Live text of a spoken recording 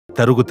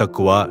తరుగు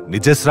తక్కువ,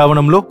 నిజ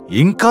శ్రావణంలో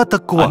ఇంకా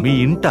తక్కువ. మీ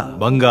ఇంట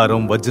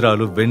బంగారం,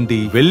 వజ్రాలు, వెండి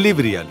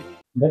విరియాలి.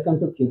 Welcome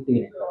to QubeTV.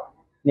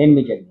 నేను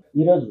మీ జగన్.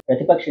 ఈ రోజు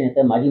ప్రతిపక్ష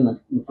నేత మాజీ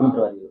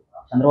ముఖ్యమంత్రి వర్యులు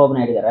చంద్రబాబు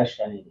నాయుడు గారి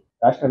అరెస్ట్ అనేది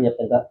రాష్ట్ర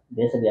వ్యాప్తంగా,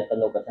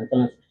 దేశవ్యాప్తంగా ఒక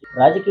సంచలనం సృష్టి,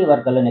 రాజకీయ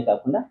వర్గాల్లోనే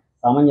కాకుండా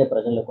సామాన్య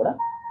ప్రజల్లో కూడా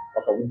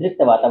ఒక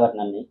ఉద్రిక్త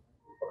వాతావరణాన్ని,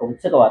 ఒక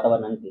ఉత్సుక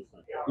వాతావరణాన్ని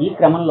తీసుకుంది. ఈ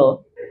క్రమంలో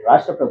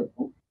రాష్ట్ర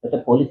ప్రభుత్వం అయితే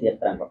పోలీసు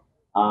యంత్రాంగం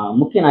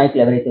ముఖ్య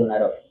నాయకులు ఎవరైతే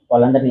ఉన్నారో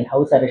వాళ్ళందరినీ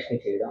హౌస్ అరెస్ట్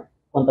చేయడం,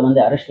 కొంతమంది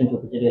అరెస్టులు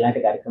చూపించడం, ఇలాంటి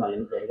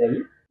కార్యక్రమాలు జరిగాయి.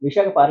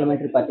 విశాఖ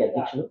పార్లమెంటరీ పార్టీ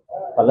అధ్యక్షులు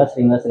పల్లా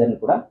శ్రీనివాస గారిని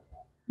కూడా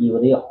ఈ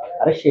ఉదయం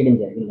అరెస్ట్ చేయడం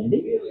జరిగిందండి.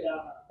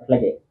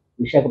 అట్లాగే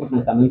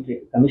విశాఖపట్నం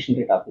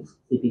కమిషనరేట్ ఆఫీస్,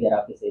 సిపి గారి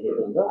ఆఫీస్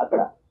ఏదైతే ఉందో అక్కడ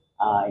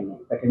ఆయన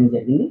పెట్టడం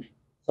జరిగింది.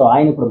 సో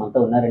ఆయన ఇప్పుడు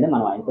మనతో ఉన్నారండి,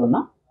 మనం ఆయనతో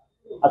ఉన్నాం.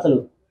 అసలు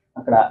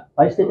అక్కడ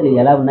పరిస్థితులు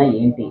ఎలా ఉన్నాయి,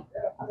 ఏంటి,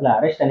 అసలు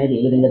అరెస్ట్ అనేది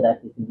ఏ విధంగా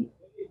దారితీసింది,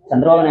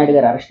 చంద్రబాబు నాయుడు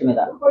గారి అరెస్ట్ మీద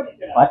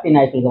పార్టీ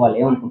నాయకులుగా వాళ్ళు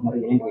ఏమనుకుంటున్నారు,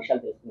 ఇలాంటి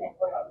విషయాలు తెలుసుకునే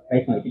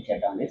ప్రయత్నం అయితే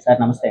చేద్దామండి. సార్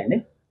నమస్తే అండి.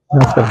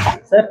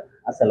 సార్,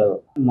 అసలు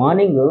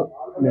మార్నింగ్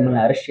మిమ్మల్ని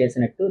అరెస్ట్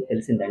చేసినట్టు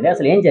తెలిసిందండి,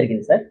 అసలు ఏం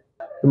జరిగింది సార్?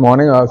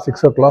 మార్నింగ్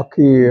 6 o'clock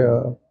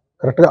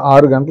కరెక్ట్గా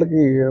 6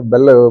 గంటలకి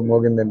బెల్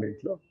మోగిందండి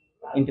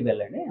ఇంటి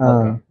బెల్ అండి.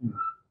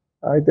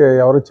 అయితే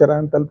ఎవరు వచ్చారా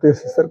అని తలుపు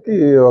తీసేసరికి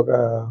ఒక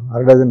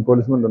 6 డజన్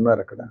పోలీసు మంది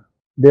ఉన్నారు అక్కడ.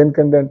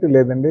 దేనికంటే అంటే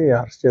లేదండి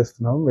అరెస్ట్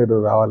చేస్తున్నాం, మీరు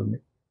రావాలని.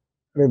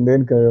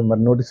 దేనికి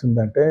మరి నోటీస్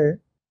ఉందంటే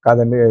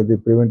కాదండి, ఇది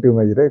ప్రివెంటివ్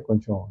మెజరే,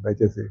 కొంచెం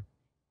దయచేసి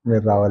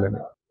మీరు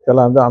రావాలని.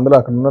 చాలా అందులో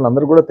అక్కడ ఉన్న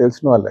వాళ్ళందరూ కూడా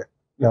తెలిసిన వాళ్ళే,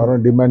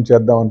 ఎవరైనా డిమాండ్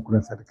చేద్దాం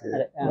అనుకునేసరికి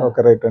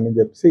ఒక రైట్ అని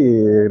చెప్పి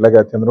ఇలాగ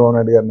చంద్రబాబు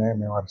నాయుడు గారిని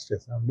మేము అరెస్ట్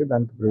చేసామండి,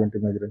 దానికి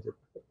ప్రివెంటివ్ మెజర్ అని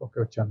చెప్పి ఓకే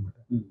వచ్చాం అనమాట.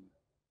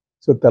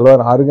 సో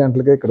తెల్లవారు 6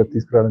 గంటలకే ఇక్కడ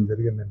తీసుకురావడం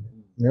జరిగిందండి.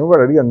 మేము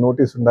కూడా అడిగాం,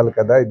 నోటీస్ ఉండాలి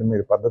కదా, ఇది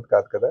మీరు పద్ధతి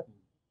కాదు కదా,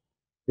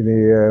 ఇది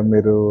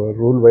మీరు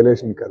రూల్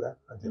వైలేషన్ కదా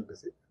అని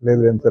చెప్పేసి.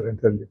 లేదు ఎంత సార్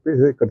అని చెప్పి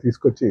ఇక్కడ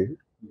తీసుకొచ్చి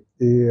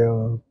ఈ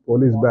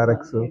పోలీస్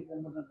బ్యారక్స్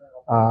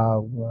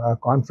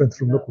కాన్ఫరెన్స్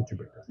రూమ్లో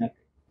కూర్చోబెట్టారు.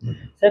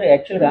 సార్,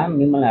 యాక్చువల్గా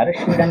మిమ్మల్ని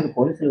అరెస్ట్ చేయడానికి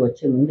పోలీసులు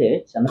వచ్చే ముందే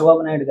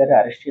చంద్రబాబు నాయుడు గారు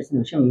అరెస్ట్ చేసిన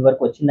విషయం మీ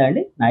వరకు వచ్చిందా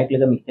అండి?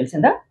 నాయకులుగా మీకు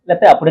తెలిసిందా,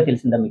 లేకపోతే అప్పుడే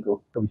తెలిసిందా మీకు?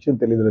 విషయం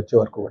తెలియదు వచ్చే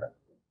వరకు కూడా.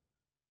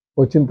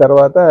 వచ్చిన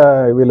తర్వాత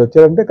వీళ్ళు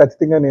వచ్చారంటే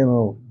ఖచ్చితంగా నేను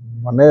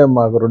మొన్నే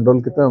మాకు 2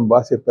 రోజుల క్రితం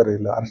బాస్ చెప్పారు,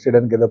 వీళ్ళు అరెస్ట్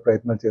చేయడానికి ఏదో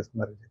ప్రయత్నం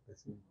చేస్తున్నారని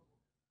చెప్పేసి.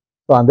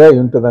 సో అదే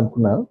ఉంటుంది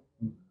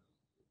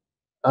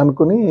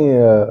అనుకుని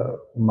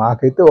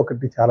మాకైతే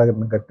ఒకటి చాలా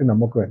గట్టి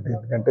నమ్మకం అండి.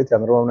 ఎందుకంటే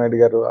చంద్రబాబు నాయుడు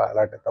గారు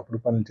అలాంటి తప్పుడు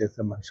పనులు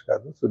చేసే మనిషి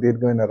కాదు.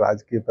 సుదీర్ఘమైన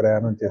రాజకీయ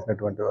ప్రయాణం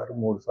చేసినటువంటి వారు,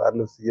 3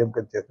 సార్లు సీఎం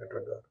కింద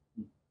చేసినటువంటి వారు.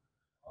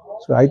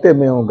 సో అయితే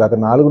మేము గత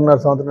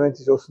 4.5 సంవత్సరాల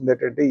నుంచి చూస్తుంది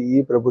ఏంటంటే ఈ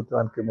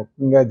ప్రభుత్వానికి,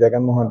 ముఖ్యంగా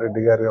జగన్మోహన్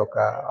రెడ్డి గారి యొక్క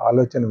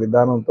ఆలోచన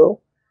విధానంతో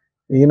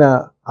ఈయన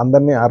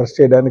అందరినీ అరెస్ట్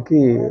చేయడానికి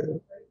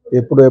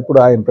ఎప్పుడు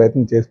ఆయన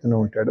ప్రయత్నం చేస్తూనే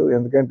ఉంటాడు.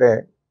 ఎందుకంటే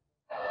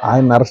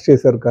ఆయన అరెస్ట్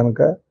చేశారు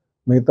కనుక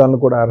మిగతా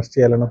కూడా అరెస్ట్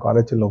చేయాలని ఒక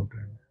ఆలోచనలో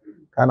ఉంటాడు.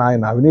 కానీ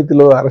ఆయన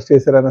అవినీతిలో అరెస్ట్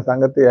చేశారనే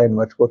సంగతి ఆయన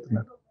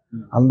మర్చిపోతున్నారు.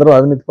 అందరూ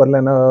అవినీతి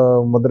పరులైన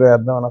ముద్ర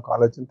వేద్దాం అన్న ఒక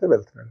ఆలోచనతో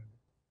వెళ్తున్నాడు.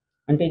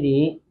 అంటే ఇది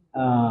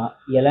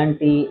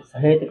ఎలాంటి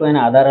సహేతుకమైన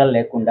ఆధారాలు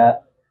లేకుండా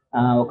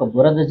ఒక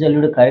బురద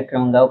జల్లుడు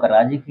కార్యక్రమంగా, ఒక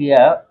రాజకీయ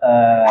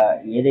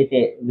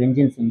ఏదైతే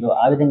వెంజెన్స్ ఉందో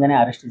ఆ విధంగానే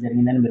అరెస్ట్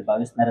జరిగిందని మీరు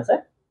భావిస్తున్నారా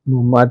సార్?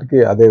 మాటికి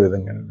అదే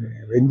విధంగా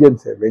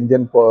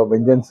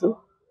వెంజెన్స్.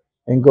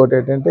 ఇంకోటి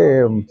ఏంటంటే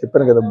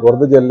చెప్పాను కదా,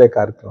 బురద జల్లే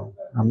కార్యక్రమం.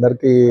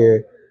 అందరికీ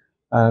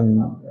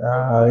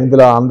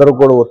ఇందులో అందరూ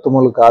కూడా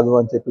ఉత్తములు కాదు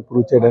అని చెప్పి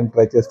ప్రూవ్ చేయడానికి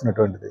ట్రై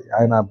చేస్తున్నటువంటిది.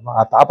 ఆయన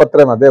ఆ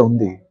తాపత్రయం అదే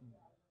ఉంది.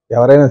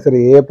 ఎవరైనా సరే,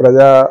 ఏ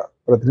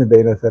ప్రజాప్రతినిధి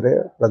అయినా సరే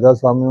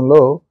ప్రజాస్వామ్యంలో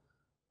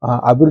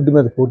అభివృద్ధి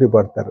మీద పోటీ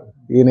పడతారు.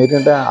 ఈయన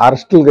ఏంటంటే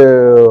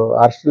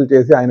అరెస్టులు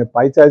చేసి ఆయన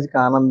పైచాచిక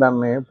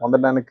ఆనందాన్ని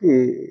పొందడానికి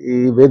ఈ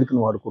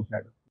వేదికను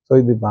వాడుకుంటున్నాడు. సో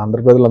ఇది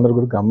ఆంధ్ర ప్రజలందరూ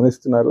కూడా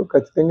గమనిస్తున్నారు.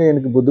 ఖచ్చితంగా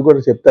ఈయనకి బుద్ధి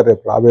కూడా చెప్తారు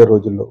రేపు రాబోయే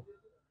రోజుల్లో.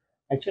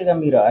 యాక్చువల్గా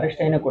మీరు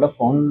అరెస్ట్ అయినా కూడా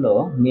ఫోన్లో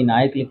మీ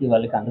నాయకులకి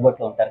వాళ్ళకి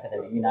అందుబాటులో ఉంటారు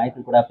కదండి. మీ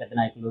నాయకులు కూడా, పెద్ద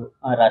నాయకులు,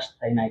 రాష్ట్ర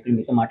స్థాయి నాయకులు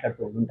మీతో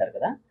మాట్లాడుతూ ఉంటారు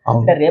కదా.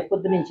 అంటే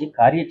రేపొద్దు నుంచి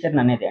కార్యాచరణ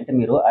అనేది, అంటే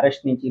మీరు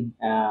అరెస్ట్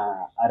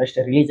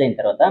రిలీజ్ అయిన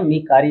తర్వాత మీ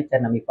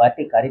కార్యాచరణ, మీ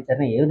పార్టీ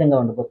కార్యాచరణ ఏ విధంగా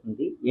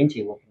ఉండబోతుంది, ఏం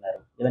చేయబోతున్నారు,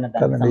 ఏమైనా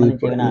దానికి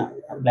సంబంధించి ఏమైనా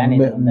ప్లాన్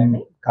ఏదైనా ఉందండి?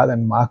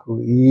 కాదండి, మాకు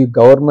ఈ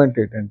గవర్నమెంట్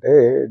ఏంటంటే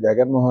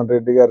జగన్మోహన్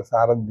రెడ్డి గారి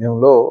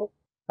సారథ్యంలో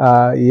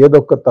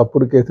ఏదొక్క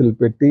తప్పుడు కేసులు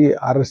పెట్టి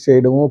అరెస్ట్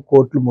చేయడము,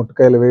 కోర్టులు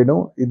ముట్టకాయలు వేయడం,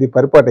 ఇది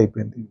పరిపాటు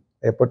అయిపోయింది.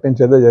 ఎప్పటి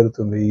నుంచి అదే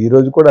జరుగుతుంది. ఈ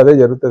రోజు కూడా అదే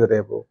జరుగుతుంది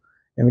రేపు.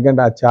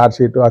 ఎందుకంటే ఆ ఛార్జ్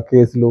షీటు, ఆ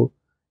కేసులు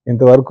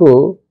ఇంతవరకు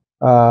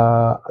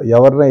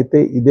ఎవరినైతే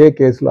ఇదే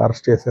కేసులు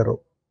అరెస్ట్ చేశారో,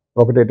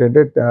 ఒకటి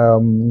ఏంటంటే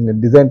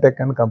డిజైన్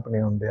టెక్ అని కంపెనీ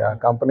ఉంది. ఆ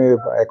కంపెనీ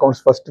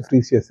అకౌంట్స్ ఫస్ట్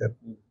ఫ్రీజ్ చేశారు.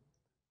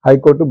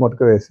 హైకోర్టు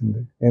ముట్టక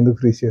వేసింది, ఎందుకు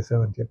ఫ్రీజ్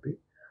చేశామని చెప్పి.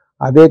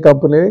 అదే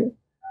కంపెనీ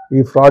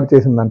ఈ ఫ్రాడ్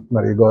చేసింది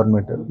అంటున్నారు ఈ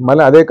గవర్నమెంట్.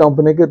 మళ్ళీ అదే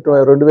కంపెనీకి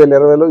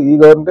 2020లో ఈ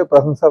గవర్నమెంటే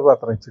ప్రశంసా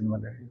పత్రం ఇచ్చింది.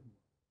 మళ్ళీ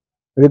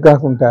ఇది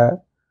కాకుండా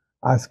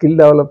ఆ స్కిల్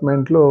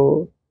డెవలప్మెంట్లో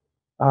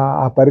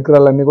ఆ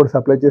పరికరాలన్నీ కూడా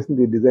సప్లై చేసింది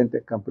ఈ డిజైన్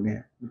టెక్ కంపెనీ.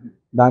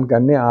 దానికి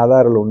అన్ని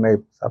ఆధారాలు ఉన్నాయి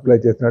సప్లై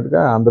చేసినట్టుగా.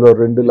 అందులో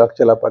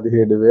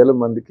 2,17,000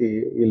 మందికి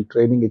వీళ్ళు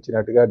ట్రైనింగ్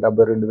ఇచ్చినట్టుగా,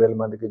 72,000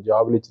 మందికి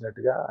జాబులు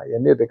ఇచ్చినట్టుగా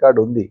అవన్నీ రికార్డు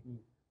ఉంది.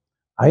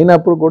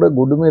 అయినప్పుడు కూడా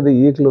గుడ్డు మీద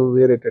ఈకలు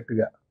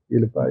వేరేటట్టుగా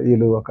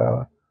వీళ్ళు ఒక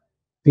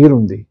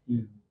తీరుంది.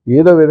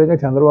 ఏదో విధంగా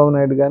చంద్రబాబు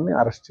నాయుడు గారిని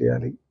అరెస్ట్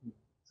చేయాలి.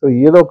 సో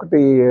ఏదో ఒకటి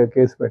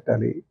కేసు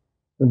పెట్టాలి.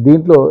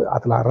 దీంట్లో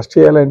అసలు అరెస్ట్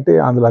చేయాలంటే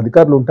అందులో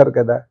అధికారులు ఉంటారు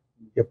కదా.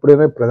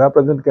 ఎప్పుడైనా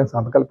ప్రజాప్రతినిధికి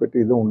సంతకాలు పెట్టి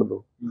ఇది ఉండదు.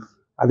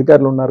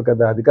 అధికారులు ఉన్నారు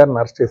కదా, అధికారులను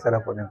అరెస్ట్ చేశారు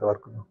అప్పుడు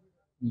ఇంతవరకు.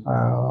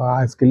 ఆ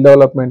స్కిల్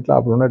డెవలప్మెంట్లో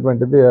అప్పుడు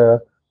ఉన్నటువంటిది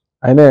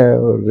ఆయనే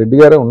రెడ్డి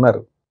గారే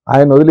ఉన్నారు,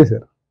 ఆయన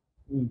వదిలేశారు.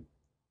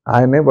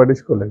 ఆయనే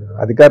పట్టించుకోలేదు.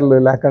 అధికారులు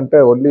లేకంటే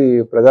ఓన్లీ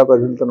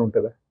ప్రజాప్రతినిధులతోనే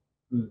ఉంటుందా,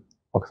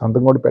 ఒక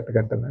సంతకం కూడా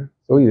పెట్టకంటేనే.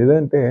 సో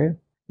ఏదంటే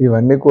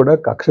ఇవన్నీ కూడా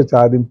కక్ష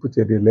సాధింపు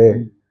చర్యలే.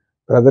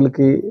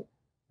 ప్రజలకి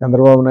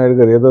చంద్రబాబు నాయుడు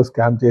గారు ఏదో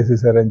స్కామ్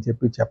చేసేసారని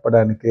చెప్పి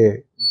చెప్పడానికే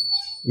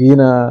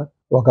ఈయన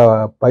ఒక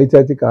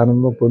పైచాచికి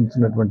ఆనందం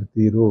పొందుతున్నటువంటి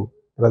తీరు,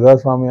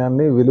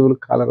 ప్రజాస్వామ్యాన్ని విలువలు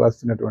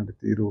కాలరాస్తున్నటువంటి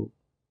తీరు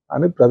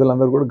అని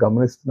ప్రజలందరూ కూడా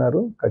గమనిస్తున్నారు.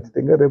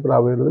 ఖచ్చితంగా రేపు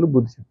రాబోయే రోజులు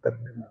బుద్ధి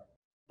చెప్తారండి.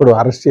 ఇప్పుడు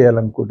అరెస్ట్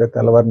చేయాలనుకుంటే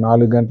తెల్లవారు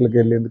 4 గంటలకు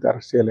వెళ్ళి ఎందుకు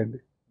అరెస్ట్ చేయాలండి?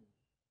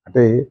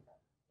 అంటే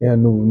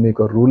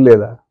మీకు రూల్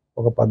లేదా,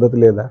 ఒక పద్ధతి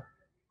లేదా?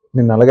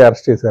 నిన్ను అలాగే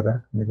అరెస్ట్ చేశారా?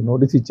 మీకు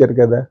నోటీస్ ఇచ్చారు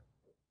కదా.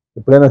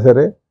 ఎప్పుడైనా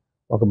సరే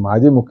ఒక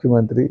మాజీ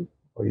ముఖ్యమంత్రి,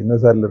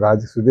 ఎన్నోసార్లు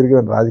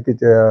సుదీర్ఘమైన రాజకీయ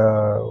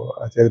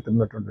చరిత్ర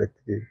ఉన్నటువంటి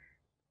వ్యక్తికి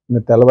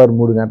మీరు తెల్లవారు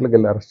 3 గంటలకు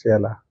వెళ్ళి అరెస్ట్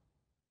చేయాలా?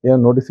 ఏం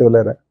నోటీస్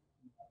ఇవ్వలేరా?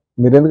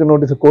 మీరు ఎందుకు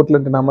నోటీసు? కోర్టులు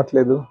అంటే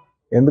నమ్మట్లేదు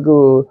ఎందుకు?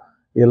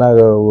 ఇలా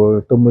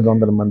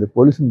 900 మంది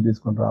పోలీసులు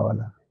తీసుకొని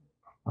రావాలా?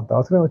 అంత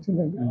అవసరం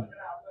వచ్చిందండి.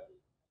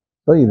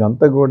 సో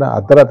ఇదంతా కూడా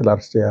అర్ధరాత్రులు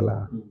అరెస్ట్ చేయాలా?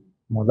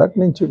 మొదటి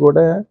నుంచి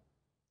కూడా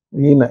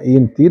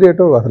ఈయన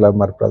తీరేటో అసలు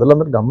మరి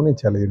ప్రజలందరూ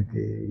గమనించాలి.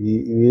 ఈయనకి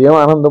ఏం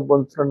ఆనందం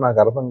పొందుతున్నాడో నాకు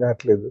అర్థం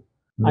కావట్లేదు.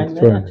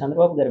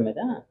 చంద్రబాబు గారి మీద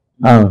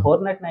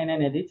 409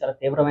 అనేది చాలా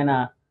తీవ్రమైన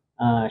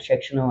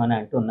సెక్షన్ అని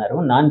అంటున్నారు,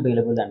 నాన్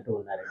బెయిలబుల్ అంటూ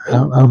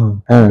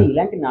ఉన్నారండి.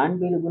 ఇలాంటి నాన్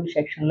బెయిలబుల్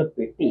సెక్షన్ లో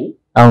పెట్టి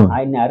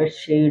ఆయన్ని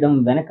అరెస్ట్ చేయడం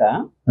వెనక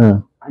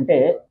అంటే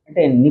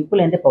అంటే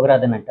నిప్పులు ఎంత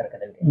పొగరాదని అంటారు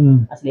కదండి.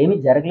 అసలు ఏమీ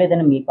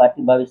జరగలేదని మీ పార్టీ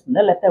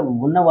భావిస్తుందా, లేకపోతే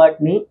ఉన్న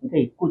వాటిని ఇంకా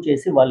ఎక్కువ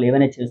చేసి వాళ్ళు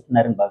ఏమైనా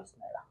చేస్తున్నారని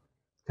భావిస్తున్నారా?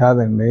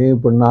 కాదండి,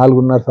 ఇప్పుడు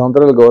 4.5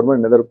 సంవత్సరాలు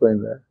గవర్నమెంట్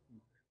నిద్రపోయిందా?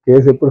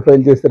 కేసు ఎప్పుడు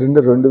ఫైల్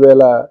చేస్తారండి?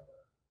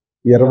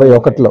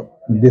 2021లో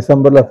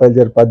డిసెంబర్లో ఫైల్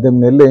చేశారు. 18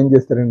 నెలలు ఏం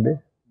చేస్తారండి?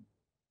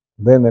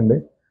 అదేందండి.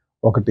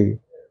 ఒకటి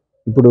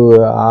ఇప్పుడు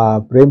ఆ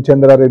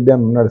ప్రేమచంద్రారెడ్డి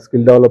అని ఉన్నాడు,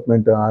 స్కిల్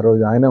డెవలప్మెంట్, ఆ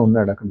రోజు ఆయనే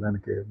ఉన్నాడు అక్కడ,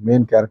 దానికి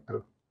మెయిన్ క్యారెక్టర్.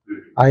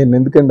 ఆయన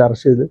ఎందుకండి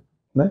అరెస్ట్ చేయదు?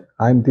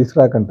 ఆయన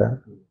తీసుకురాకంట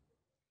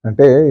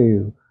అంటే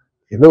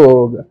ఏదో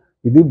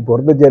ఇది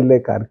బురద జల్లే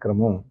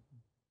కార్యక్రమం.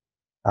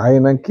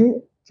 ఆయనకి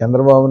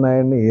చంద్రబాబు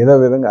నాయుడిని ఏదో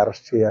విధంగా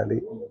అరెస్ట్ చేయాలి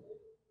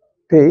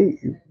అంటే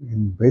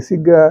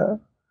బేసిక్గా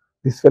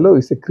this fellow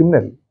is a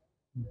criminal.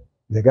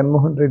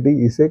 Jaganmohan Reddy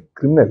is a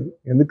criminal.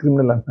 ఎందుకు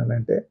క్రిమినల్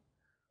అంటున్నానంటే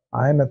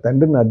ఆయన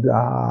తండ్రిని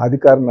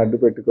అధికారాన్ని అడ్డు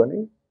పెట్టుకొని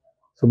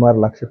సుమారు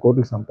 1,00,000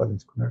 కోట్లు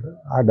సంపాదించుకున్నాడు.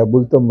 ఆ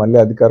డబ్బులతో మళ్ళీ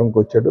అధికారంకి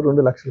వచ్చాడు,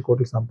 2 లక్షల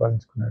కోట్లు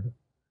సంపాదించుకున్నాడు.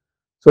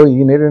 సో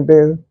ఈయన ఏంటంటే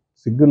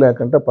సిగ్గు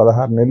లేకుండా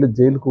 16 నెలలు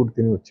జైలు కూడా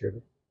తిని వచ్చాడు.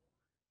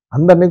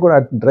 అందరినీ కూడా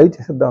డ్రై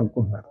చేసేద్దాం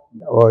అనుకుంటున్నారు.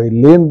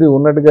 లేనిది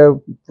ఉన్నట్టుగా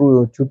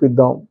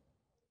చూపిద్దాం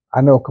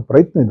అనే ఒక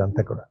ప్రయత్నం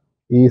ఇదంతా కూడా.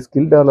 ఈ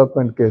స్కిల్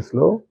డెవలప్మెంట్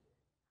కేసులో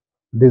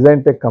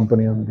డిజైన్ టెక్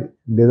కంపెనీ ఉంది.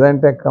 డిజైన్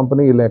టెక్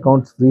కంపెనీ వీళ్ళ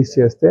అకౌంట్స్ ఫ్రీజ్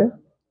చేస్తే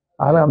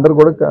అలా అందరూ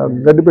కూడా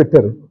గడ్డి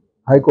పెట్టారు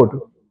హైకోర్టు.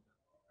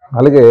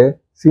 అలాగే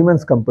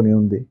సిమెన్స్ కంపెనీ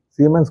ఉంది.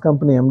 సిమెన్స్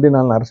కంపెనీ ఎండి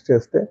నాలుగు అరెస్ట్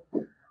చేస్తే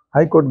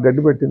హైకోర్టు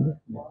గడ్డి పెట్టింది.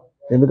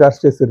 ఎందుకు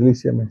అరెస్ట్ చేస్తే రిలీజ్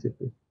చేయమని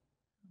చెప్పి.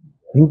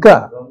 ఇంకా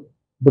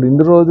ఇప్పుడు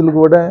ఇన్ని రోజులు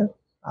కూడా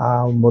ఆ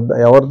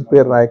ఎవరి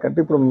పేరు రాయకంటే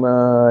ఇప్పుడు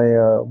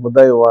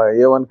ముద్దాయి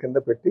A1 కింద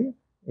పెట్టి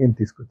ఈయన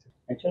తీసుకొచ్చారు.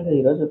 యాక్చువల్గా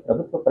ఈరోజు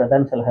ప్రభుత్వ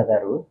ప్రధాన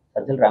సలహాదారు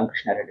సజ్జల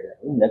రామకృష్ణారెడ్డి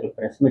గారు ఇందాక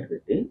ప్రెస్ మీట్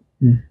పెట్టి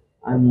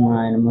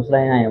ఆయన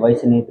ముసలాయన ఆయన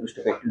వయసుని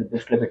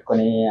దృష్టిలో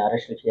పెట్టుకొని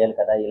అరెస్టులు చేయాలి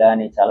కదా ఇలా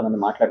అని చాలా మంది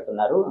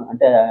మాట్లాడుతున్నారు.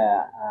 అంటే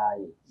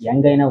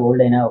యంగ్ అయినా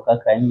ఓల్డ్ అయినా ఒక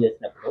క్రైమ్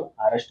చేసినప్పుడు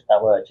అరెస్ట్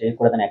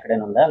చేయకూడదని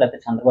ఎక్కడైనా ఉందా, లేకపోతే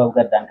చంద్రబాబు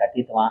గారు దానికి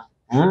అతీతమా,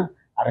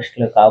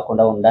 అరెస్టులు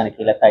కాకుండా ఉండడానికి,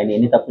 లేకపోతే ఆయన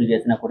ఎన్ని తప్పులు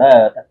చేసినా కూడా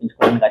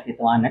తప్పించుకోవడానికి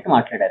అతీతమా అన్నట్టు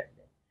మాట్లాడారు.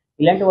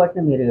 ఇలాంటి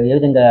వాటిని మీరు ఏ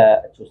విధంగా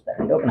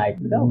చూస్తారంటే ఒక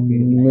నాయకుడిగా?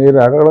 మీరు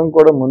అడగడం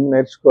కూడా ముందు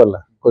నేర్చుకోవాలి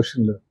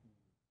క్వశ్చన్లు.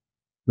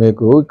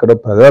 మీకు ఇక్కడ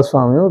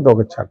ప్రజాస్వామ్యం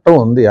ఒక చట్టం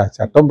ఉంది, ఆ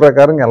చట్టం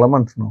ప్రకారం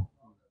వెళ్ళమంటున్నాం.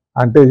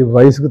 అంటే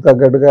వయసుకు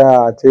తగ్గట్టుగా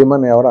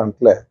చేయమని ఎవరు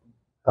అంటలే.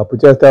 తప్పు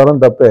చేస్తే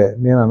ఎవరని తప్పే.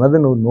 నేను అన్నది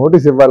నువ్వు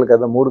నోటీస్ ఇవ్వాలి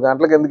కదా. 3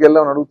 గంటలకు ఎందుకు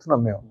వెళ్ళామని అడుగుతున్నాం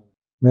మేము.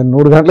 మీరు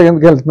 3 గంటలకు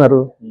ఎందుకు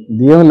వెళ్తున్నారు?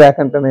 దీని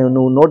లేకంటే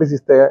నువ్వు నోటీస్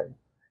ఇస్తే,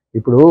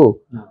 ఇప్పుడు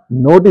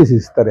నోటీస్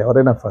ఇస్తారు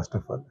ఎవరైనా ఫస్ట్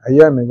ఆఫ్ ఆల్,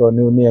 అయ్యా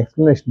నువ్వు నీ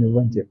ఎక్స్ప్లెనేషన్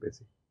ఇవ్వని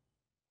చెప్పేసి.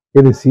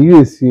 ఇది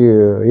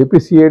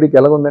ఏపీసీఐడికి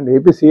ఎలాగుందండి?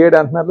 ఏపీసీఐడి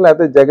అంటున్నారు,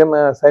 లేకపోతే జగన్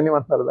సైన్యం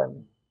అంటున్నారు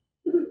దాన్ని.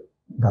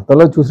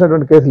 గతంలో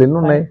చూసినటువంటి కేసులు ఎన్ని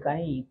ఉన్నాయి.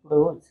 కానీ ఇప్పుడు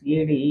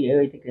సిఐడి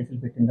ఏవైతే కేసులు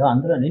పెట్టిందో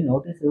అందులోని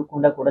నోటీస్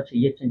ఇవ్వకుండా కూడా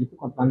చెయ్యొచ్చు అని చెప్పి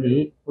కొంతమంది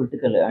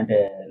పొలిటికల్ అంటే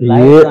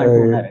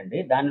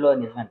దానిలో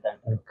నిజమంత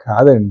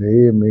కాదండి.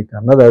 మీకు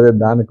అన్నది అదే.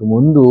 దానికి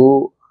ముందు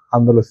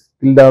అందులో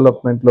స్కిల్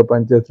డెవలప్మెంట్ లో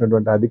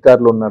పనిచేసినటువంటి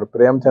అధికారులు ఉన్నారు.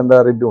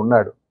 ప్రేమచంద్రారెడ్డి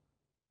ఉన్నాడు,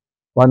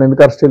 వాడిని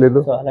ఎందుకు అరెస్ట్ చేయలేదు?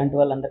 అలాంటి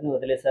వాళ్ళందరినీ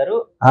వదిలేశారు.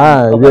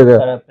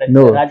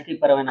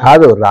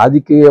 కాదు,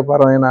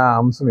 రాజకీయపరమైన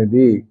అంశం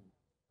ఇది.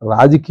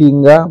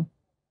 రాజకీయంగా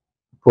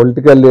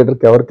పొలిటికల్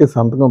లీడర్కి ఎవరికి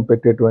సంతకం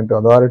పెట్టేటువంటి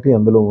అథారిటీ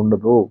అందులో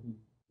ఉండదు.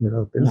 మీరు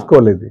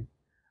తెలుసుకోలేదు.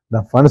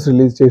 ఫండ్స్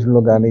రిలీజ్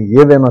చేసడంలో కానీ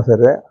ఏదైనా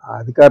సరే ఆ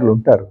అధికారులు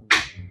ఉంటారు.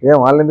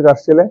 వాళ్ళు ఎందుకు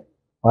అరెస్ట్ చేయలే?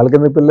 వాళ్ళకి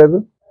ఎందుకు పిల్లలేదు?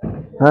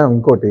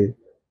 ఇంకోటి,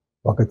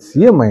 ఒక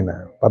సీఎం అయినా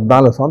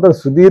 14 సంవత్సరాల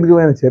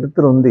సుదీర్ఘమైన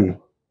చరిత్ర ఉంది.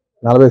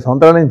 40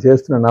 సంవత్సరాల నుంచి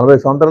చేస్తున్నాడు.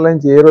 40 సంవత్సరాల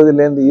నుంచి ఏ రోజు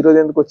లేనిది ఈ రోజు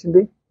ఎందుకు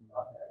వచ్చింది?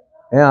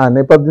 ఆ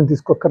నేపథ్యం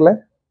తీసుకోక్కర్లే.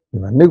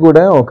 ఇవన్నీ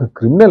కూడా ఒక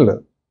క్రిమినల్.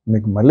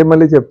 మీకు మళ్ళీ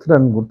మళ్ళీ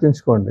చెప్తున్నాను,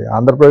 గుర్తుంచుకోండి.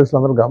 ఆంధ్రప్రదేశ్లో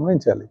అందరూ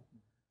గమనించాలి.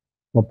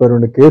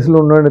 32 కేసులు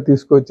ఉన్నవాడిని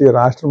తీసుకొచ్చి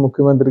రాష్ట్ర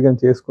ముఖ్యమంత్రిగా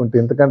చేసుకుంటే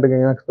ఇంతకంటే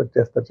ఏం ఎక్స్పెక్ట్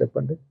చేస్తారు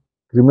చెప్పండి?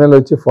 క్రిమినల్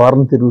వచ్చి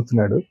ఫారెన్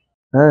తిరుగుతున్నాడు,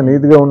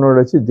 నీతిగా ఉన్నవాడు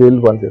వచ్చి జైలు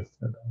పాలు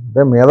చేస్తున్నాడు.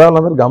 అంటే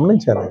మేధావులందరూ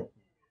గమనించాలి.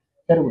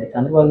 సార్, ఇప్పుడు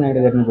చంద్రబాబు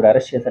నాయుడు గారిని కూడా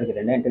అరెస్ట్ చేశారు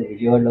కదండి. అంటే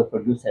విజయవాడలో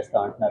ప్రొడ్యూస్ చేస్తా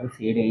అంటున్నారు,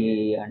 సిఐడి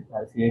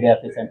అంటున్నారు, సిఐడి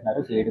ఆఫీస్ అంటున్నారు,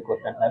 సిఐడి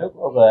కోర్టు అంటున్నారు.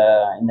 ఒక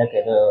ఇందాక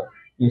ఏదో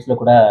న్యూస్లో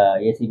కూడా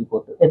ఏసీబీ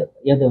కోర్టు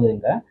ఏదో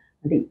విధంగా.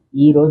 అంటే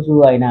ఈ రోజు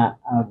ఆయన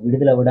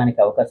విడుదల అవ్వడానికి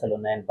అవకాశాలు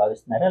ఉన్నాయని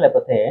భావిస్తున్నారా?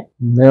 లేకపోతే?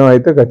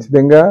 మేమైతే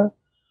ఖచ్చితంగా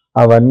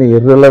అవన్నీ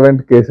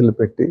ఇర్రెలవెంట్ కేసులు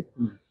పెట్టి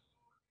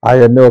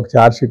అవన్నీ ఒక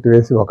ఛార్జ్ షీట్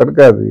వేసి ఒకటి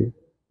కాదు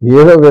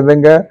ఏదో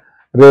విధంగా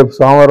రేపు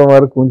సోమవారం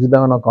వరకు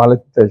ఉంచుదామని ఒక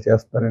ఆలోచన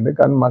చేస్తారండి.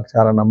 కానీ మాకు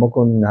చాలా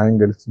నమ్మకం, న్యాయం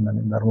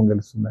గెలుస్తుందని, ధర్మం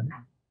గెలుస్తుందని,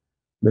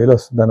 బెయిల్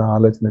వస్తుందన్న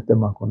ఆలోచన అయితే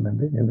మాకు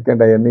ఉందండి.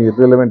 ఎందుకంటే అవన్నీ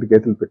ఇర్రెలవెంట్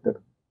కేసులు పెట్టారు.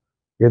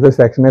 ఏదో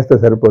సెక్షన్ వేస్తే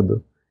సరిపోద్దు.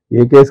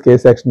 ఏ కేసుకి ఏ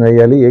సెక్షన్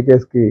వేయాలి, ఏ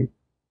కేసుకి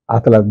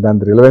అసలు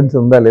దాని రిలవెన్స్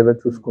ఉందా లేదా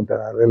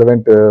చూసుకుంటారు.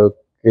 రిలవెంట్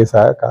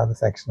కేసా కాదు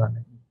సెక్షన్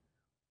అని.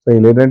 సో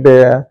వీళ్ళు ఏంటంటే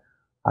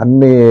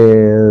అన్ని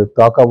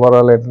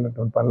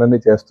తోకబొరాలైనటువంటి పనులన్నీ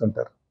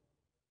చేస్తుంటారు.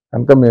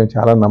 కనుక మేము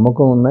చాలా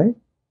నమ్మకం ఉన్నాయి.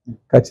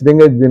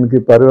 ఖచ్చితంగా దీనికి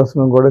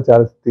పర్యవసనం కూడా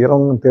చాలా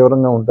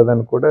తీవ్రంగా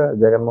ఉంటుందని కూడా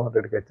జగన్మోహన్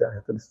రెడ్డికి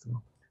హెచ్చరిస్తున్నాం.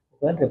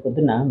 ఒకవేళ రేపు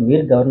పొద్దున్న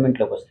మీరు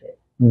గవర్నమెంట్లోకి వస్తే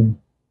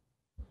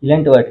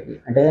ఇలాంటి వాటికి,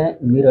 అంటే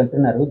మీరు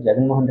అంటున్నారు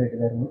జగన్మోహన్ రెడ్డి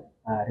గారు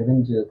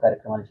రివెంజ్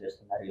కార్యక్రమాలు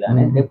చేస్తున్నారు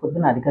ఇలానే, రేపు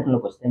పొద్దున్న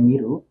అధికారంలోకి వస్తే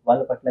మీరు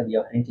వాళ్ళ పట్ల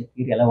వ్యవహరించే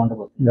తీరు ఎలా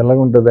ఉండబోతుంది? ఎలా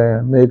ఉంటుంది?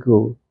 మీకు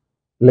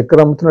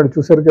లిక్కర్ అమ్ముతున్నాడు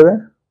చూసారు కదా,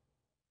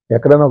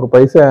 ఎక్కడైనా ఒక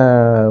పైసా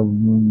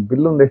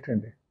బిల్లు ఉంది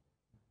ఏంటండి?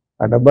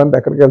 ఆ డబ్బా అంతా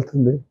ఎక్కడికి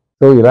వెళ్తుంది?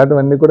 సో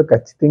ఇలాంటివన్నీ కూడా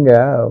ఖచ్చితంగా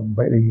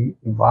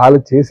వాళ్ళు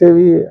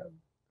చేసేవి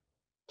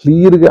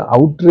క్లియర్గా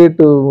అవుట్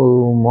రేటు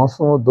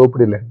మోసం,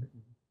 దోపిడీలండి.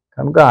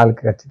 కనుక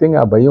వాళ్ళకి ఖచ్చితంగా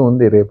ఆ భయం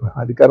ఉంది. రేపు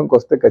అధికారంకి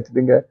వస్తే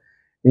ఖచ్చితంగా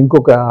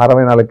ఇంకొక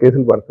 64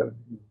 కేసులు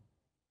పడతారండి.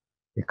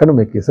 ఎక్కడ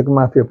మీకు ఇసుక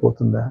మాఫియా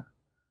పోతుందా,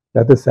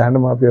 లేకపోతే శాండ్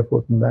మాఫియా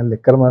పోతుందా,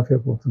 లిక్కర్ మాఫియా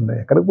పోతుందా?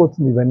 ఎక్కడికి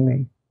పోతుంది? ఇవన్నీ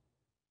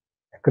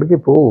ఎక్కడికి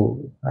పోవు.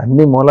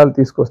 అన్ని మూలాలు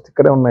తీసుకొస్తే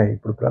ఇక్కడే ఉన్నాయి.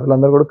 ఇప్పుడు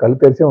ప్రజలందరూ కూడా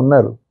కలిపేసే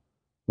ఉన్నారు.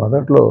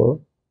 మొదట్లో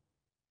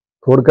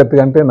తోడుకత్తి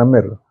అంటే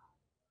నమ్మారు,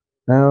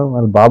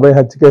 వాళ్ళ బాబాయ్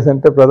హత్య కేసు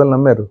అంటే ప్రజలు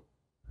నమ్మారు.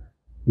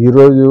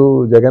 ఈరోజు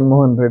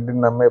జగన్మోహన్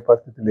రెడ్డిని నమ్మే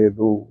పరిస్థితి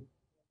లేదు.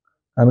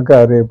 కనుక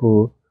రేపు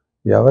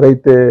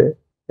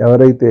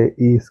ఎవరైతే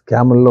ఈ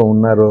స్కాముల్లో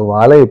ఉన్నారో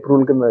వాళ్ళే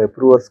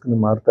అప్రూవర్స్ కింద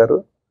మారుతారు.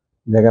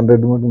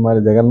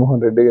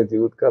 జగన్మోహన్ రెడ్డిగా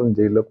జీవితకాలం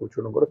జైల్లో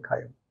కూర్చోవడం కూడా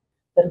ఖాయం.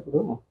 సార్, ఇప్పుడు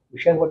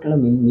విశాఖపట్నంలో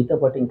మీతో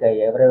పాటు ఇంకా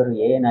ఎవరెవరు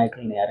ఏ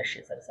నాయకుల్ని అరెస్ట్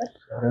చేశారు సార్?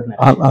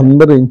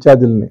 అందరూ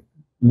ఇన్ఛార్జీలని,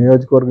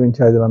 నియోజకవర్గ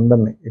ఇన్ఛార్జీలు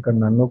అందరినీ, ఇక్కడ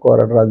నన్ను,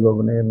 కోరట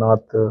రాజబాబుని,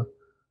 నార్త్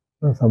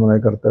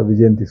సమన్వయకర్త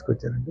విజయన్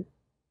తీసుకొచ్చారండి.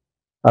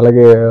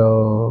 అలాగే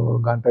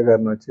గంట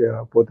గారిని వచ్చి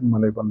పోతిన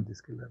మలైపల్లి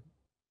తీసుకెళ్లారు.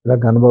 ఇలా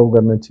గణబాబు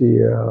గారిని వచ్చి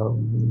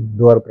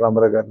ద్వారపు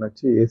రామారావు గారిని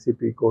వచ్చి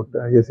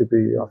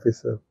ACP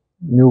office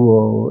new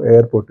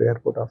airport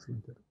office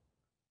ఉంచారు.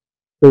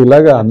 సో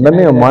ఇలాగా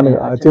అందరినీ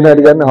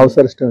అచ్చెన్నాయుడు గారిని హౌస్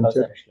అరెస్ట్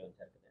ఉంచారు.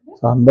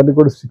 సో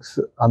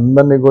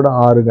అందరినీ కూడా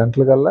 6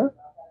 గంటలకల్లా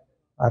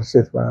అరెస్ట్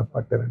చేసి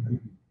పట్టారండి.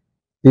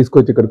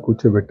 తీసుకొచ్చి ఇక్కడ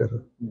కూర్చోబెట్టారు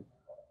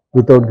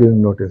వితౌట్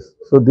గివింగ్ నోటీస్.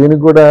 సో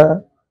దీనికి కూడా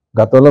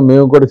గతంలో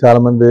మేము కూడా చాలా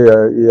మంది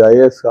ఈ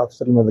ఐఏఎస్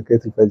ఆఫీసర్ల మీద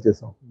కేసులు ఫైల్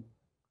చేసాం.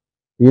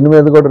 ఈయన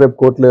మీద కూడా రేపు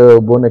కోర్టులో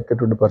బోన్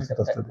ఎక్కేటువంటి పరిస్థితి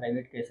వస్తుంది.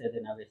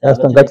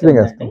 వేస్తాం,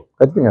 ఖచ్చితంగా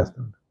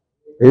వేస్తాం.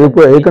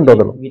 వేయకుండా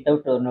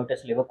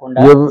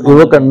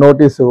ఒకరు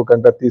నోటీస్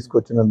ఇవ్వకుండా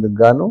తీసుకొచ్చినందుకు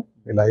గాను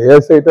ఇలా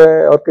ఐఏఎస్ అయితే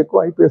ఎవరికి ఎక్కువ,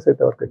 ఐపీఎస్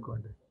అయితే ఎవరికి ఎక్కువ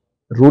అండి.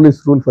 Rule is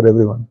rule for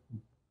everyone.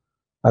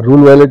 ఆ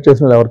రూల్ వైలేట్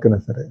చేసిన ఎవరికైనా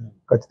సరే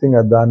ఖచ్చితంగా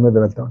దాని మీద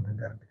వెళ్తూ ఉంటాం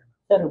గ్యారంటీ.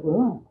 సార్, ఇప్పుడు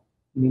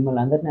మిమ్మల్ని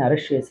అందరినీ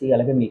అరెస్ట్ చేసి,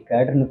 అలాగే మీ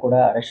క్యాడర్ని కూడా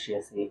అరెస్ట్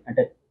చేసి,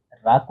 అంటే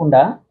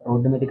రాకుండా,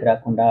 రోడ్డు మీదకి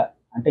రాకుండా,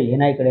 అంటే ఏ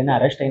నాయకుడైనా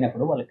అరెస్ట్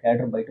అయినప్పుడు వాళ్ళ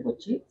క్యాడర్ బయటకు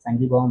వచ్చి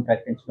సంఘీభావం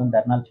ప్రకటించడం,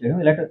 ధర్నాలు చేయడం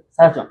ఇలాంటి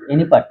సహజం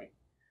ఎనీ పార్టీ.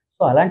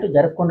 సో అలాంటివి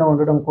జరగకుండా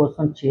ఉండడం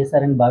కోసం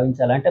చేశారని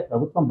భావించాలా? అంటే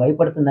ప్రభుత్వం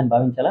భయపడుతుందని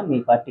భావించాలా మీ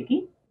పార్టీకి?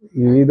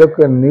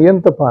 ఇదొక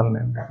నియంత పాలన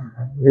అండి.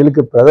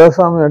 వీళ్ళకి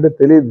ప్రజాస్వామ్యం అంటే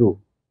తెలియదు.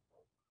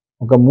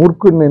 ఒక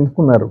మూర్ఖుడిని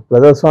ఎన్నుకున్నారు.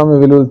 ప్రజాస్వామ్య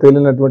విలువలు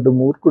తెలియనటువంటి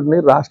మూర్ఖుడిని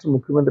రాష్ట్ర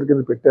ముఖ్యమంత్రి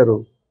కింద పెట్టారు.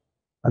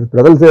 అది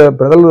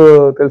ప్రజలు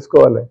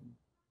తెలుసుకోవాలి.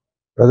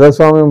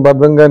 ప్రజాస్వామ్యం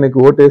బద్ధంగా నీకు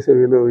ఓటేసే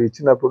విలువ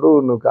ఇచ్చినప్పుడు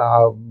నువ్వు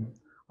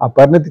ఆ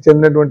పరిణతి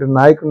చెందినటువంటి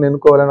నాయకుడిని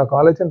ఎన్నుకోవాలని ఒక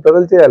ఆలోచన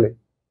ప్రజలు చేయాలి.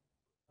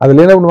 అది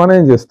లేనప్పుడు మనం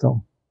ఏం చేస్తాం?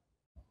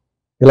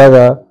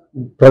 ఇలాగా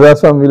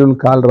ప్రజాస్వామ్య విలువలు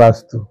కాళ్ళు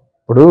రాస్తూ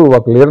ఇప్పుడు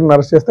ఒక లీడర్ని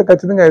అరెస్ట్ చేస్తే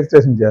ఖచ్చితంగా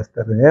అరెస్టేషన్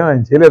చేస్తారు.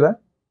 ఆయన చేయలేదా?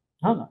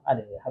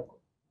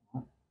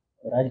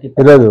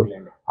 ఈరోజు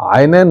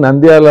ఆయనే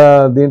నంద్యాల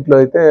దీంట్లో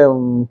అయితే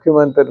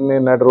ముఖ్యమంత్రిని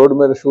నాటి రోడ్డు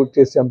మీద షూట్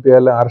చేసి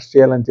చంపేయాలి, అరెస్ట్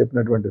చేయాలని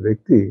చెప్పినటువంటి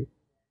వ్యక్తి,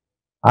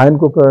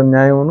 ఆయనకు ఒక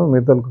న్యాయమును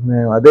మిగతాలకు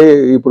న్యాయం. అదే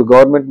ఇప్పుడు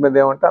గవర్నమెంట్ మీద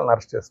ఏమంటే వాళ్ళని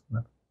అరెస్ట్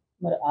చేస్తున్నారు.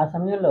 మరి ఆ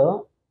సమయంలో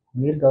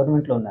మీరు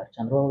గవర్నమెంట్ లో ఉన్నారు,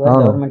 చంద్రబాబు గారు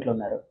అవును. గవర్నమెంట్ లో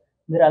ఉన్నారు,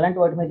 మీరు అలాంటి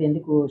వాటి మీద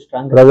ఎందుకు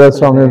స్ట్రాంగ్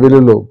ప్రజాస్వామ్య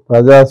విలువలు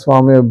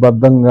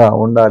ప్రజాస్వామ్యబద్ధంగా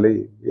ఉండాలి.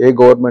 ఏ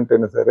గవర్నమెంట్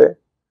అయినా సరే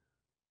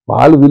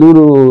వాళ్ళు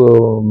విలువలు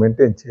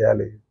మెయింటైన్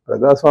చేయాలి.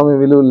 ప్రజాస్వామ్య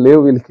విలువలు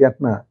లేవు వీళ్ళకి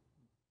అంటున్నా.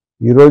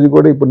 ఈ రోజు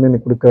కూడా ఇప్పుడు నేను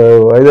ఇప్పుడు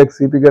వైజాగ్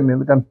సిపి గారిని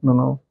ఎందుకు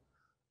అంటున్నాను,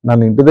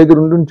 నన్ను ఇంటి దగ్గర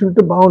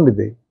ఉంటుంటే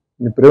బాగుండేది.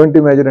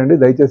 ప్రివెంటివ్ మెజర్ అండి,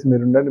 దయచేసి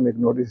మీరు ఉండండి, మీకు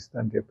నోటీస్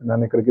ఇస్తాను అని చెప్పి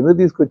నన్ను ఇక్కడికి ఎందుకు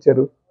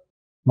తీసుకొచ్చారు?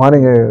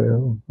 మార్నింగ్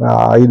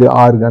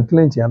 5-6 గంటల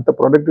నుంచి ఎంత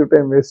ప్రొడక్టివ్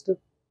టైం వేస్ట్.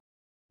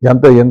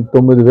 ఎంత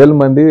 9,000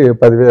 మంది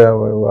 10,000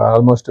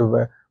 ఆల్మోస్ట్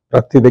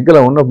ప్రతి దగ్గర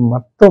ఉన్న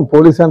మొత్తం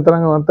పోలీస్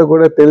యంత్రాంగం అంతా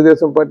కూడా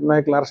తెలుగుదేశం పార్టీ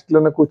నాయకుల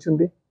అరెస్ట్లోనే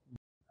కూర్చుంది.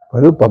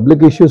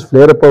 పబ్లిక్ ఇష్యూస్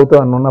ఫ్లేరప్ అవుతా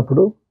అని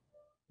ఉన్నప్పుడు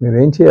మీరు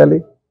ఏం చేయాలి?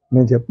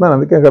 నేను చెప్తున్నాను,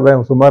 అందుకే కదా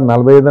సుమారు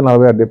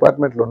 45-46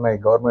 డిపార్ట్మెంట్లు ఉన్నాయి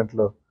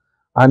గవర్నమెంట్లో.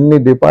 అన్ని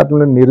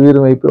డిపార్ట్మెంట్లు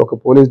నిర్వీర్యం అయిపోయి ఒక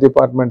పోలీస్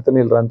డిపార్ట్మెంట్తో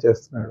వీళ్ళు రన్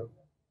చేస్తున్నాడు.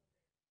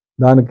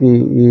 దానికి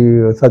ఈ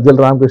సజ్జల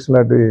రామకృష్ణ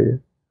లాంటి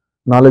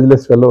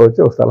నాలెడ్జ్లెస్ ఫెలో వచ్చి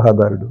ఒక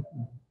సలహాదారుడు,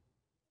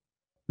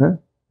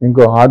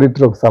 ఇంకో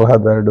ఆడిటర్ ఒక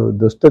సలహాదారుడు.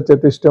 దుష్ట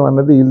చతుష్టం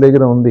అన్నది వీళ్ళ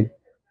దగ్గర ఉంది.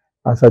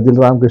 ఆ సజ్జల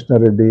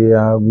రామకృష్ణారెడ్డి,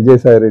 ఆ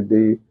విజయసాయి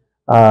రెడ్డి,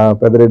 ఆ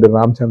పెద్దరెడ్డి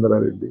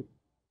రామచంద్రారెడ్డి,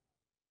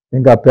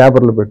 ఇంకా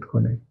పేపర్లు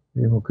పెట్టుకొని.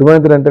 ఈ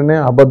ముఖ్యమంత్రి అంటేనే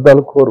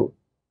అబద్ధాలు కోరు.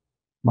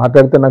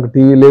 మాట్లాడితే నాకు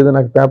టీవీ లేదు,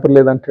 నాకు పేపర్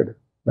లేదు అంటాడు.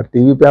 మరి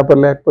టీవీ పేపర్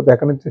లేకపోతే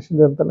ఎక్కడి నుంచి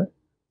వచ్చింది అంతనే?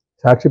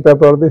 సాక్షి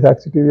పేపర్ ఎవరిది?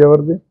 సాక్షి టీవీ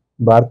ఎవరిది?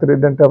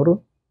 భారతిరెడ్డి అంటే ఎవరు?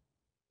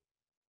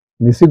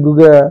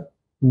 నిసిగ్గుగా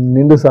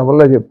నిండు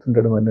సభల్లో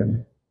చెప్తుంటాడు. మరి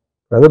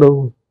ప్రజలు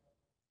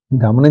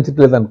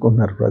గమనించట్లేదు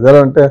అనుకుంటున్నారు. ప్రజలు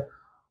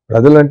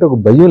అంటే ఒక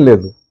భయం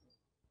లేదు,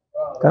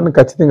 కానీ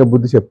ఖచ్చితంగా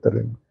బుద్ధి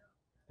చెప్తారండి.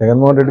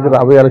 జగన్మోహన్ రెడ్డికి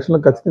రాబోయే ఎలక్షన్లో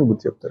ఖచ్చితంగా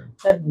బుద్ధి చెప్తారు.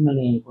 సార్,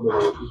 మిమ్మల్ని ఇప్పుడు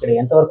ఇక్కడ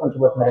ఎంతవరకు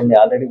ఉంచబోతున్నారండి?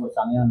 ఆల్రెడీ ఇప్పుడు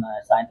సమయం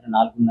సాయంత్రం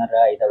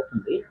 4:30-5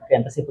 అవుతుంది.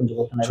 ఎంతసేపు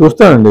ఉంచబోతున్నారు?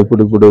 చూస్తానండి.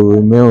 ఇప్పుడు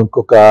మేము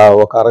ఒక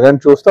అరగంట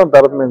చూస్తాం,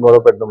 తర్వాత మేము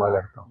గొడవ పెట్టడం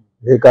మాట్లాడతాం.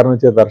 ఏ కారణం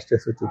చేత అరెస్ట్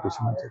చేసి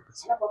చూపించమని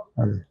చెప్పేసి.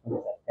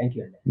 థ్యాంక్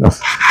యూ అండి.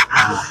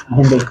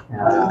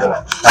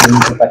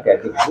 పార్లమెంటరీ పార్టీ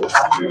అధ్యక్షుడు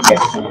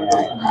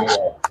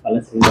పల్ల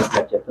శ్రీనివాస్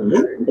గారు చెప్తుంది.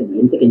 అంటే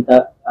ఇంతకు ఇంత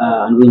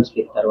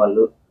అనుభవించగలుగుతారు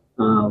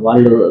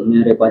వాళ్ళు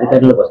మేము రేపు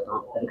అధికారంలోకి వస్తాం,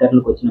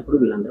 అధికారంలోకి వచ్చినప్పుడు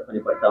వీళ్ళందరూ పని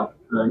పడతాం,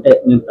 అంటే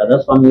మేము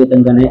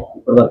ప్రజాస్వామ్యయుతంగానే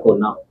ఇప్పటి వరకు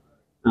ఉన్నాం,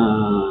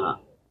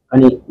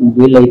 కానీ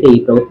వీళ్ళైతే ఈ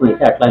ప్రభుత్వం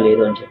అయితే అట్లా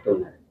లేదు అని చెప్తూ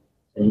ఉన్నారు.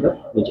 ఇంకా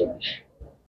విజయ్.